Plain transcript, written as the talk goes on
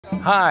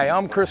Hi,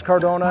 I'm Chris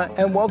Cardona,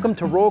 and welcome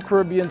to Royal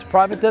Caribbean's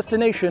private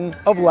destination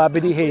of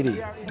Labadee, Haiti.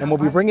 And we'll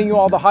be bringing you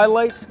all the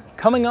highlights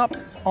coming up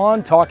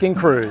on Talking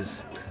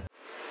Cruise.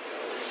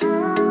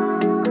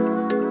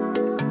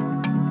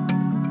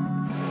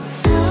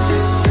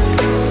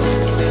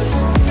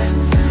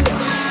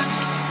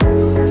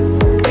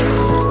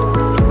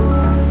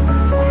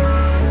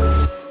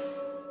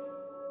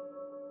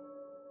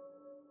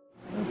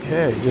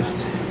 Okay, just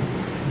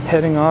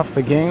heading off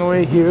the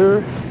gangway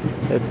here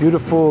at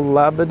beautiful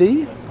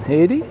Labadee,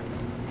 Haiti.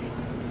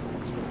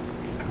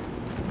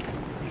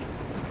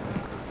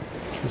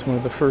 This is one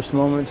of the first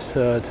moments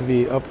to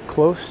be up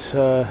close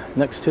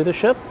next to the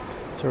ship.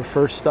 It's our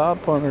first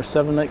stop on our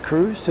 7-night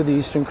cruise to the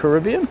Eastern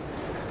Caribbean.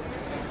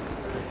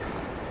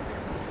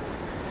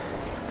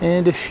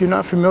 And if you're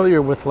not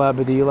familiar with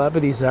Labadee,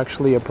 Labadee is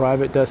actually a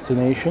private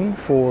destination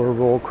for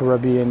Royal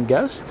Caribbean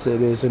guests.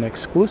 It is an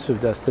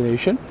exclusive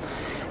destination,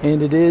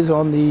 and it is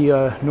on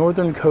the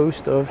northern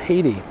coast of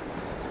Haiti.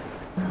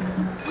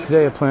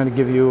 Today I plan to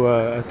give you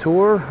a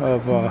tour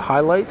of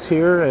highlights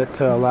here at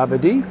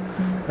Labadee,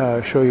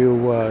 show you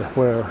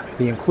where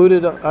the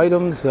included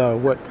items,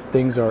 what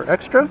things are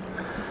extra,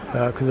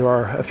 because there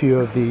are a few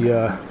of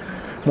the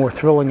more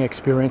thrilling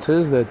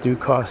experiences that do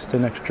cost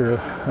an extra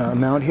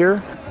amount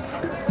here.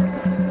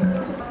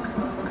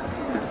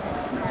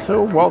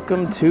 So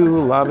welcome to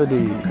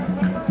Labadee.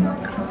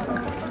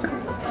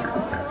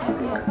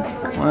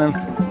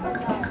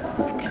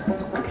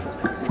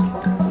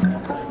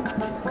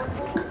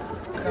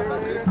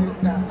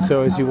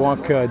 So as you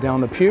walk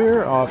down the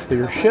pier off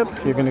your ship,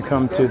 you're going to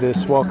come to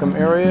this welcome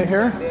area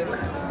here,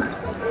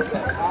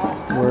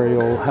 where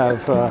you'll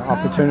have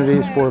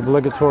opportunities for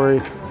obligatory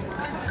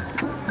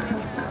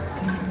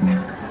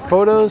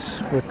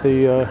photos with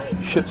the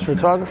ship's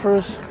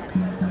photographers.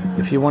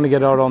 If you want to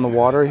get out on the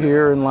water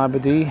here in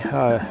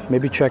Labadee,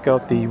 maybe check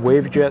out the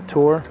wave jet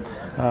tour.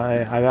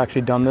 I've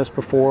actually done this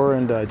before,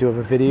 and I do have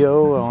a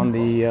video on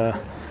the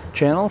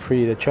channel for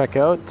you to check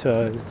out.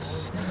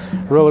 It's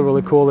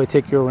really cool. They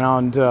take you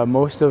around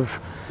most of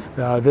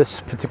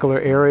this particular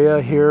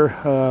area here,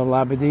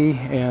 Labadee,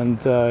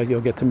 and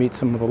you'll get to meet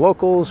some of the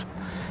locals.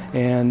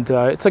 And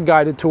it's a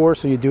guided tour,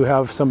 so you do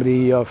have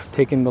somebody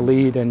taking the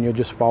lead, and you'll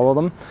just follow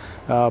them.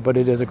 But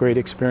it is a great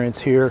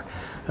experience here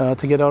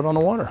to get out on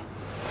the water.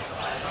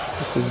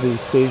 This is the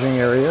staging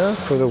area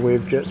for the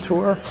wave jet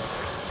tour.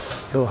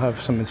 You'll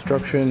have some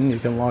instruction. You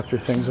can lock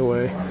your things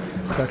away.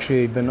 It's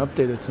actually been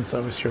updated since I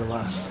was here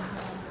last.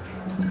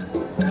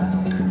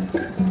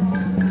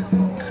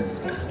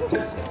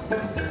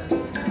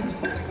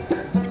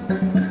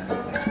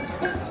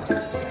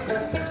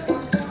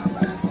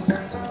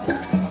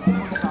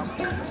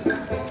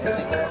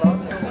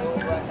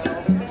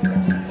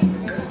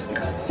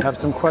 Have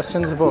some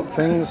questions about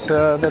things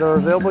that are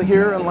available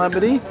here in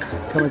Labadee,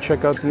 come and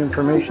check out the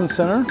information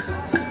center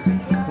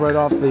right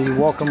off the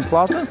Welcome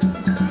Plaza.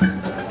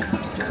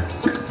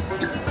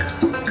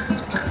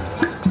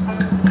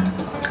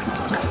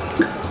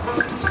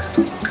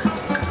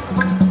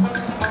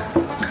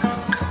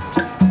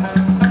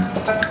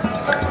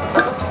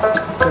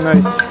 It's a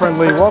nice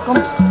friendly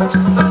welcome.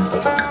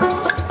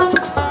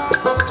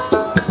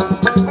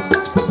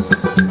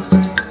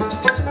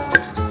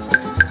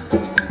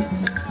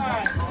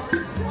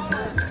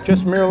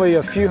 Just merely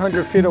a few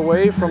hundred feet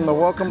away from the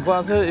Welcome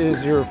Plaza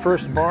is your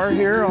first bar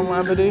here on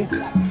Labadee.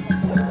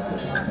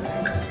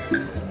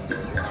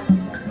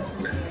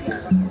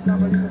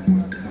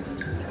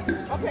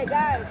 Okay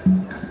guys,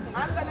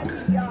 I'm gonna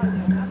leave y'all.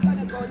 I'm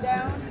gonna go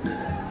down.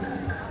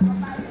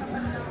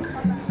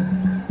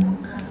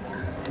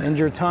 And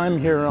your time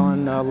here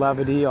on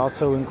Labadee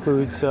also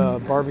includes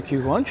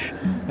barbecue lunch.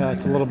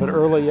 It's a little bit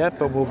early yet,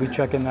 but we'll be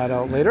checking that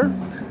out later.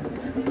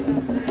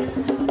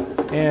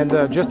 And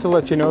just to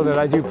let you know that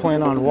I do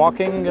plan on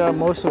walking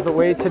most of the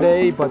way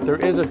today, but there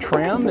is a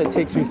tram that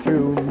takes you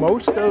through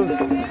most of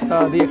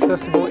the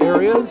accessible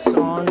areas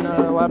on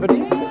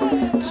Labadee.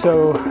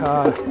 So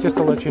just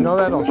to let you know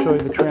that, I'll show you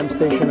the tram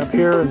station up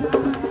here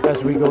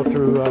as we go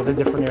through the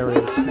different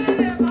areas.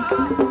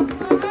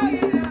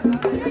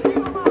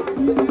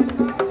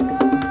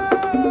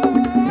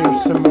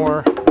 Here's some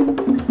more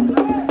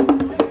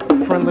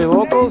friendly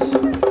locals.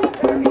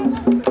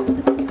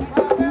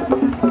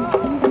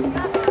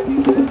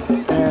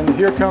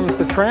 Here comes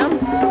the tram,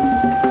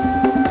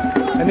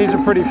 and these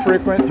are pretty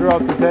frequent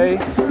throughout the day.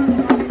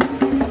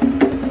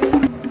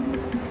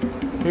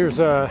 Here's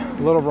a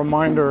little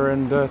reminder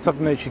and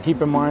something that you should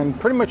keep in mind.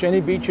 Pretty much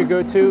any beach you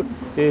go to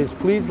is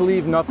please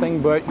leave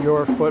nothing but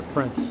your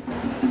footprints.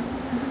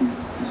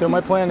 So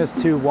my plan is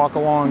to walk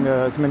along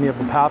as many of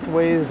the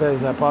pathways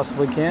as I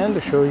possibly can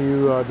to show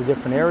you the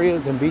different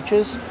areas and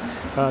beaches.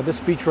 This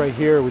beach right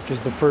here, which is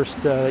the first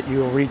that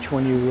you'll reach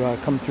when you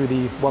come through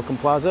the Welcome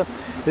Plaza,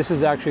 this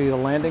is actually the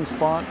landing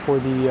spot for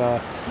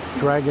the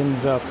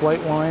Dragon's flight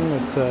line.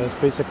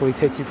 It basically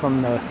takes you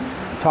from the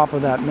top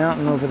of that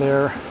mountain over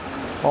there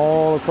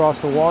all across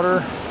the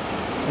water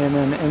and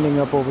then ending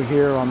up over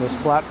here on this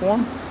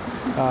platform.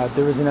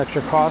 There is an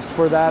extra cost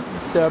for that.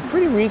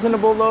 Pretty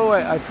reasonable though.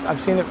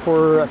 I've seen it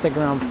for I think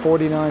around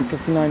 $49,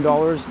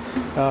 $59.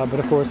 But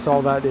of course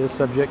all that is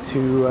subject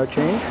to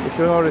change. If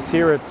you'll notice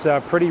here, it's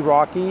pretty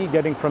rocky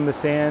getting from the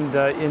sand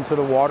into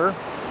the water.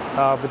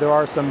 But there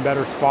are some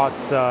better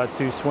spots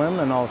to swim,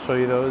 and I'll show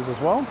you those as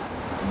well.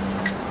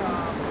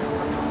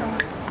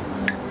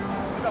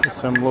 There's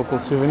some local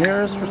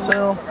souvenirs for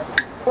sale.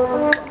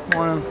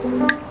 Morning.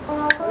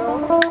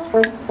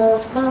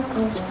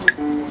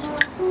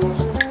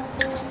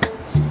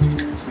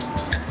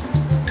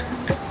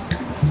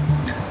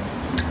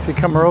 If you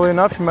come early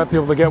enough, you might be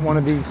able to get one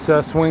of these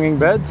swinging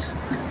beds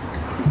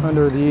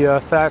under the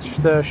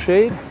thatched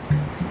shade.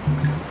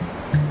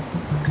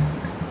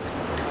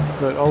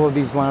 But all of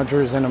these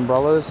loungers and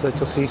umbrellas that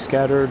you'll see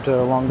scattered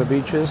along the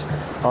beaches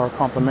are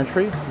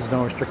complimentary. There's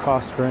no extra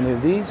cost for any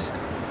of these.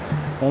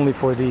 Only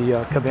for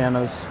the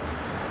cabanas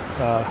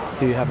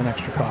do you have an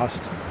extra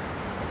cost.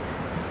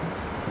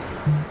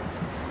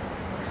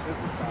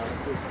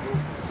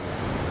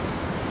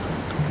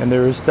 And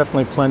there is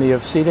definitely plenty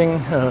of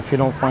seating. If you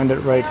don't find it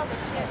right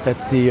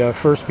at the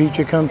first beach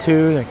you come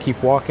to, and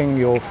keep walking,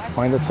 you'll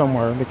find it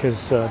somewhere,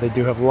 because they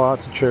do have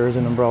lots of chairs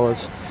and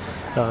umbrellas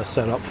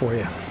set up for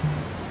you.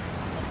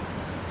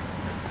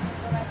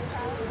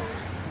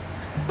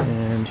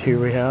 And here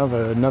we have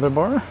another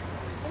bar.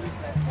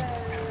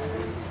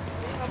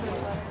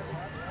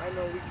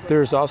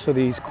 There's also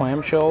these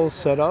clamshells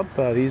set up.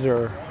 These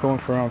are going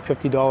for around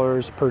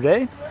 $50 per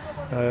day.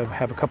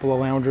 Have a couple of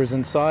loungers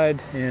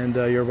inside, and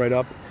you're right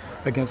up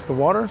against the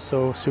water,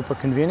 so super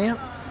convenient,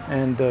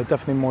 and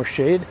definitely more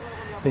shade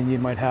than you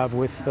might have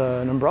with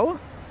an umbrella.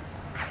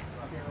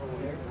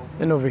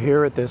 Then over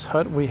here at this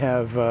hut we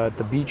have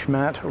the beach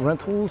mat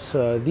rentals.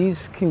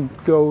 These can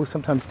go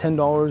sometimes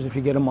 $10 if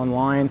you get them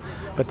online,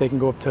 but they can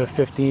go up to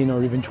 $15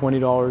 or even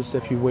 $20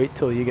 if you wait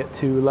till you get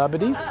to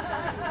Labadee.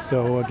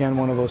 So again,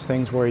 one of those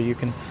things where you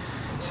can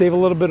save a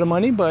little bit of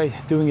money by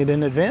doing it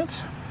in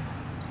advance.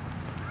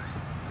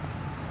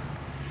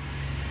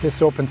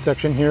 This open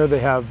section here, they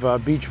have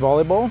beach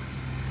volleyball.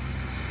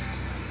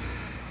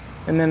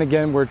 And then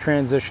again, we're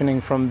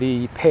transitioning from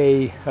the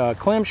pay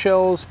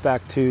clamshells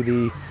back to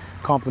the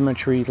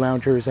complimentary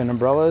loungers and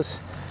umbrellas.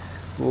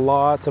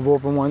 Lots of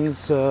open ones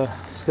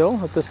still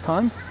at this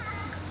time.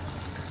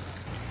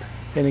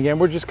 And again,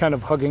 we're just kind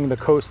of hugging the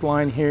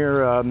coastline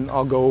here.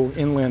 I'll go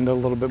inland a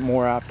little bit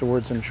more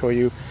afterwards and show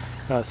you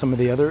some of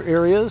the other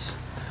areas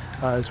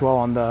as well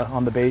on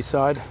the bay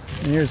side.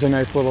 And here's a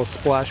nice little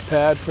splash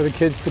pad for the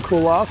kids to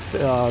cool off.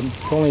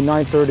 It's only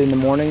 9:30 in the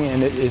morning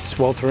and it is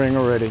sweltering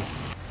already.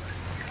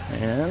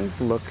 And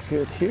look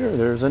at here,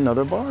 there's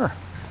another bar.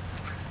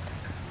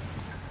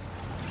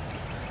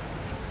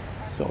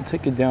 So I'll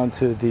take you down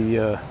to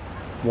the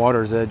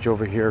water's edge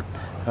over here.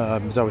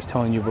 As I was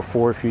telling you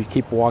before, if you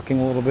keep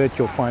walking a little bit,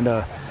 you'll find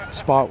a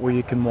spot where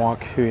you can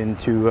walk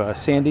into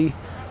sandy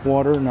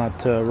water,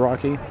 not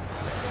rocky.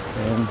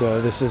 And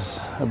this is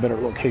a better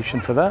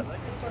location for that.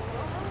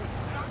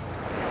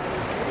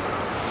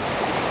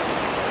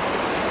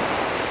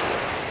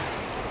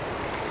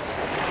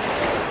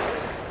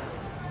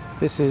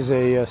 This is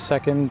a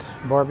second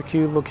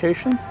barbecue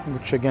location,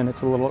 which again,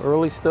 it's a little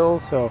early still,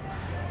 so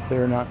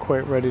they're not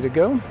quite ready to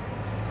go.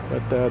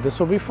 But this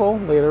will be full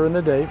later in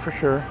the day for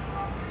sure.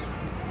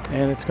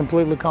 And it's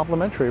completely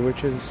complimentary,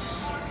 which is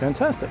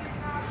fantastic.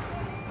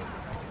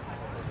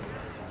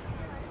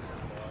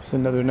 It's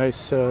another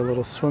nice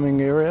little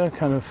swimming area,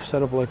 kind of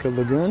set up like a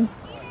lagoon.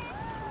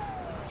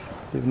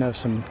 You even have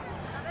some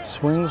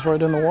swings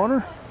right in the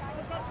water.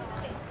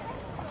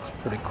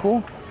 It's pretty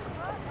cool.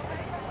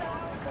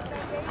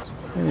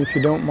 And if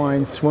you don't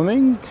mind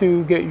swimming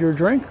to get your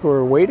drink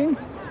or waiting,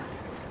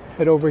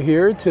 head over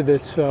here to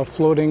this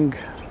floating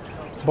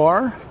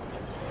bar.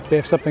 They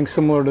have something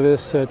similar to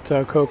this at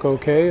Coco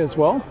Cay as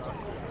well.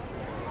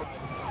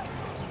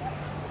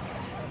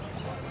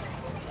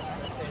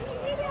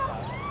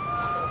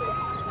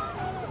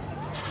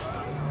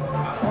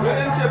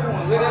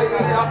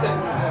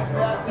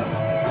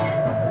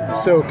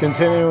 So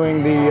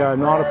continuing the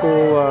nautical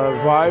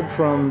vibe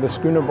from the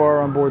schooner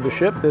bar on board the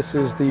ship, this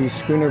is the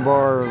schooner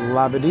bar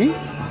Labadee.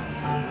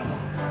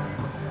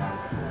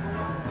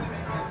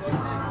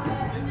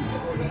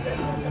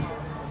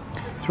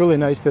 It's really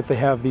nice that they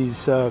have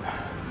these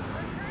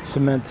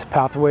cement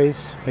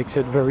pathways. Makes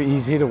it very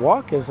easy to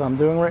walk, as I'm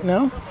doing right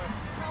now.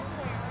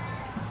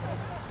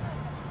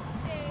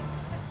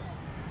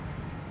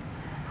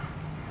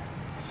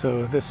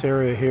 So this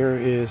area here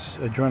is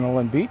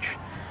Adrenaline Beach.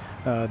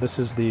 This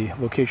is the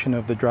location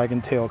of the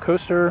Dragon Tail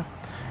coaster,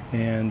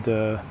 and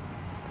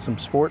some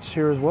sports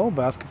here as well,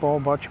 basketball,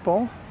 bocce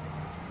ball.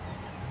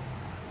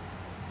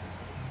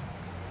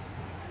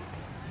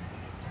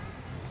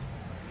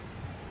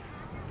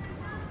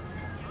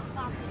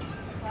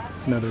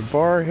 Another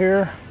bar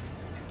here.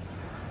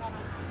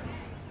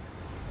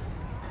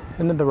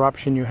 Another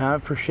option you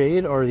have for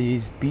shade are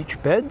these beach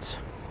beds.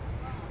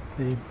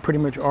 They pretty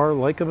much are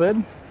like a bed.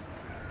 You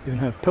even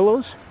have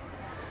pillows.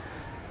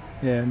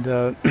 And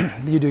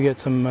you do get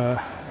some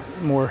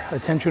more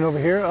attention over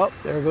here. Oh,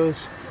 there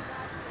goes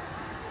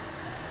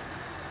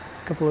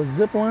couple of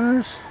zip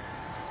liners.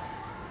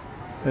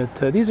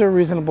 But these are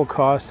reasonable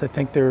costs. I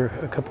think they're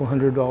a couple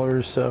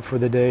 $100 for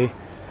the day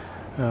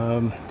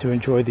to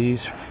enjoy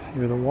these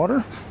near the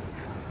water.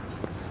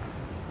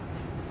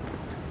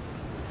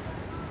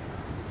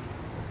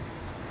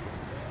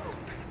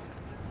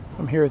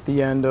 I'm here at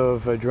the end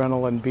of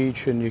Adrenaline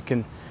Beach, and you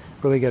can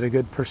really get a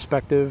good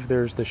perspective.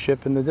 There's the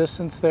ship in the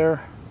distance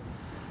there,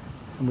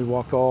 and we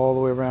walked all the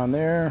way around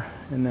there,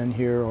 and then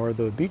here are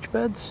the beach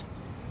beds,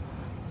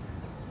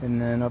 and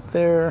then up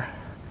there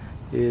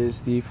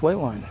is the flight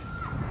line.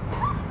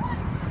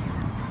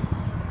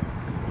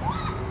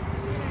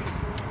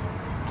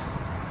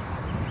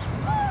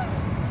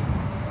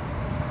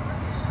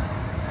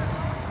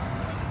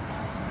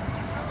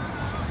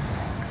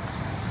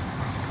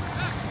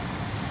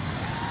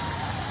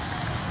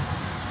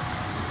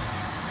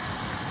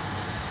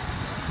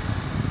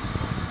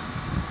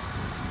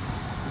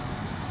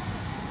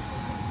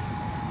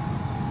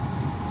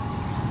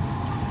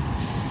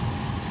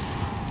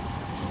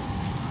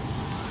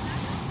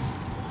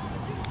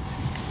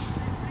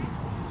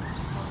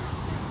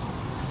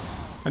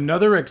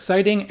 Another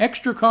exciting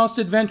extra-cost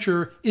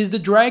adventure is the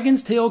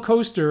Dragon's Tail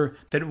coaster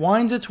that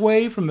winds its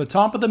way from the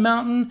top of the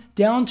mountain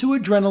down to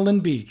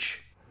Adrenaline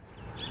Beach.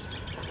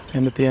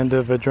 And at the end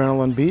of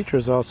Adrenaline Beach,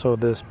 there's also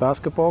this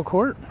basketball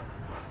court.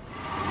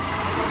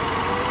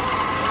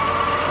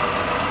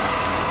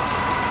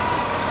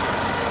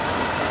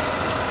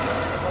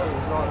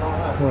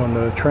 We're on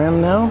the tram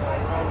now.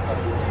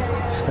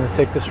 Just going to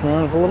take this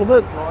around a little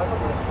bit.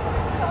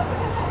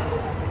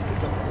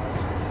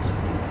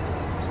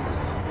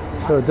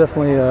 So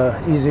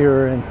definitely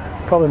easier and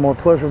probably more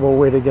pleasurable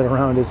way to get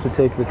around is to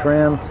take the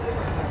tram.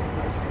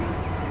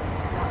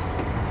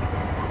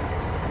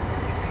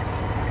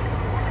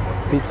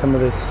 Beat some of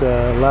this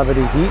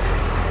Labadee heat.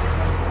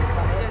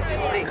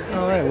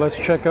 All right, let's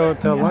check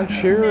out lunch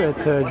here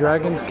at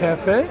Dragon's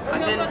Cafe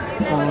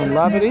on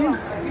Labadee.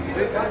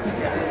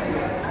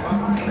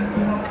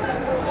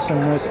 Some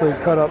nicely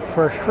cut up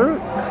fresh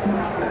fruit.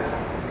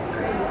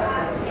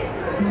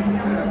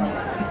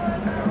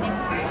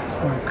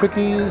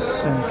 Cookies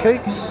and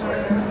cakes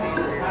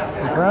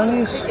and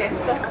brownies.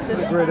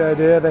 Great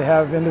idea. They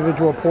have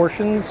individual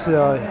portions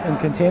in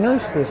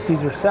containers. The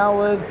Caesar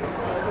salad,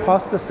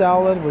 pasta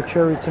salad with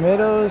cherry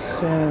tomatoes,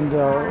 and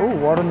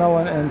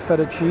watermelon and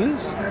feta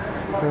cheese.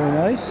 Very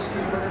nice.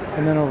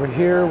 And then over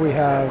here we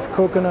have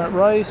coconut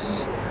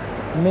rice,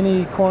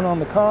 mini corn on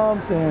the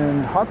cobs,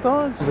 and hot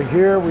dogs. Over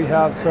here we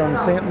have some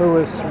St.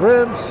 Louis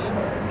ribs,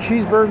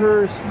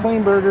 cheeseburgers,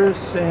 plain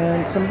burgers,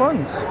 and some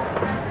buns.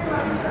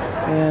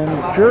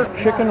 And jerk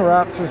chicken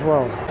wraps as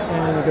well.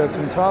 And you got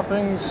some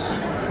toppings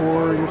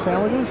for your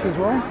sandwiches as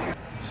well.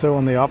 So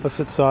on the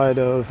opposite side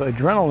of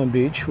Adrenaline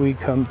Beach, we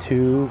come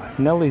to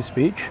Nelly's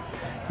Beach.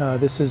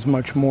 This is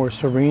much more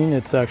serene.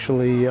 It's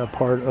actually a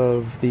part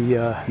of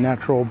the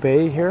natural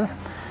bay here.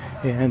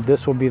 And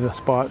this will be the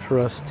spot for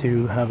us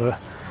to have a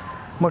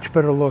much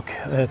better look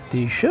at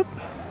the ship.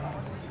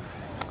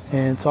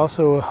 And it's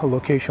also a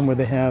location where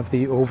they have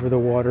the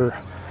over-the-water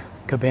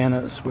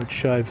cabanas,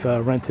 which I've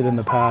rented in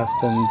the past,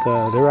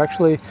 and they're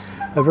actually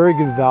a very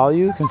good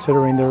value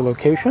considering their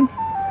location.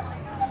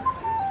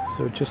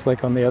 So just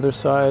like on the other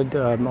side,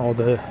 all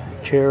the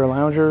chair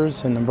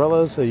loungers and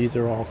umbrellas, these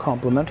are all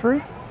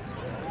complimentary.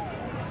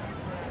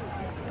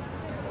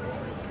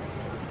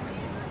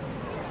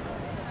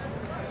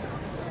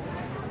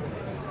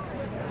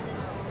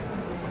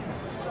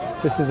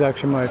 This is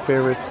actually my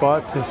favorite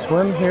spot to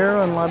swim here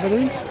on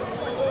Labadee.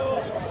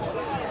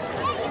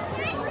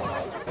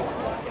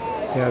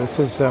 Yeah, this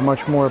is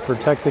much more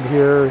protected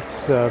here.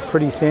 It's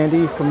pretty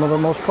sandy for the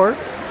most part.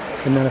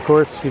 And then of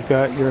course you've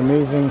got your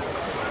amazing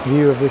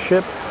view of the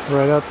ship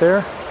right out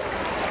there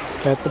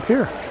at the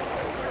pier.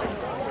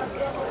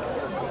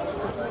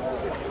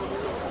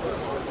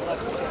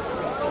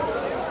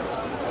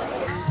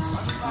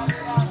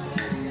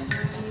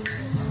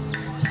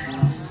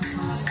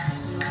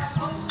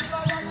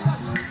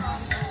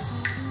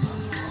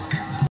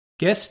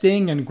 Guests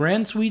staying in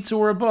Grand Suites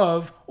or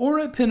above, or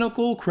at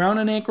Pinnacle, Crown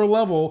and Anchor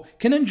level,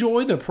 can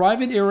enjoy the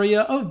private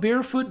area of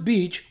Barefoot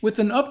Beach with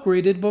an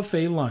upgraded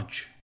buffet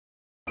lunch.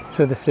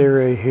 So this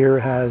area here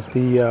has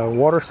the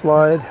water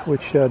slide,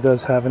 which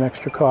does have an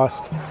extra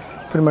cost.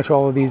 Pretty much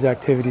all of these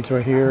activities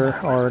right here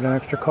are at an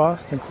extra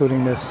cost,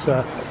 including this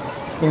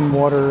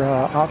in-water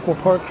aqua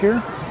park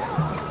here.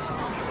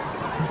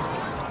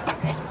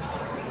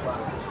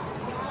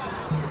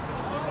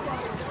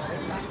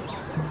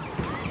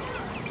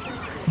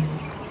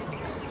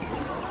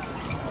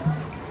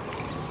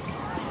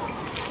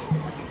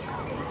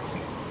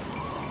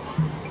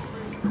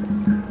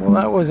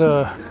 Well, that was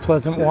a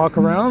pleasant walk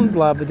around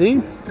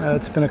Labadee.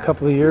 It's been a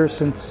couple of years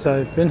since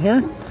I've been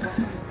here.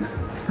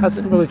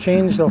 Hasn't really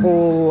changed a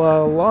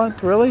whole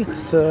lot, really.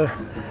 It's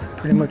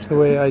pretty much the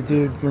way I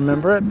do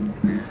remember it.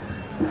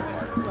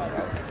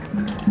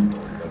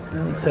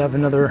 And let's have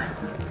another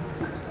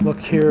look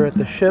here at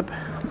the ship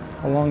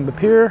along the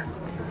pier.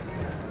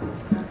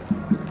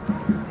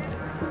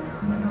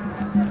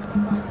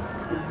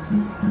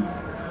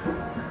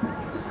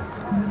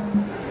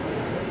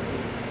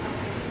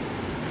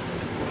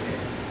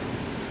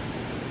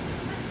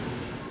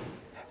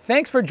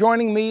 thanks for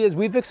joining me as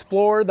we've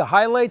explored the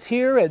highlights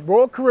here at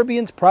Royal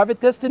Caribbean's private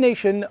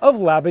destination of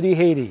Labadee,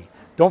 Haiti.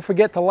 Don't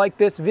forget to like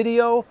this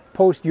video,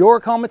 post your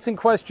comments and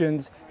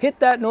questions, hit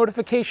that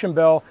notification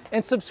bell,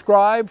 and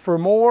subscribe for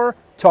more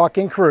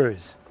Talking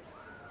Cruise.